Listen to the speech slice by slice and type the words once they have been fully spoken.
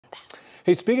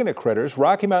Hey, speaking of critters,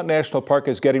 Rocky Mountain National Park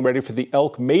is getting ready for the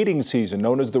elk mating season,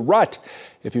 known as the rut.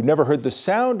 If you've never heard the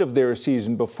sound of their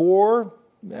season before,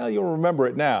 well, you'll remember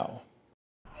it now.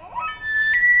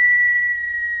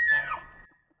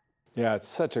 Yeah, it's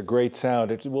such a great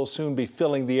sound. It will soon be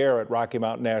filling the air at Rocky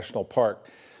Mountain National Park.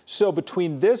 So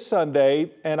between this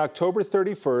Sunday and October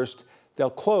 31st, they'll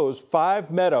close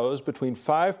 5 meadows between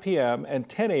 5 p.m. and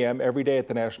 10 a.m. every day at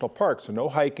the national park. So no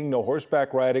hiking, no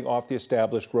horseback riding off the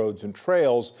established roads and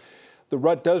trails. The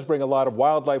rut does bring a lot of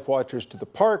wildlife watchers to the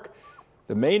park.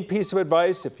 The main piece of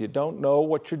advice, if you don't know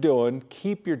what you're doing,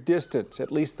 keep your distance,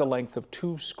 at least the length of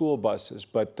 2 school buses.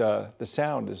 But the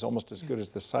sound is almost as good as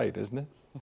the sight, isn't it?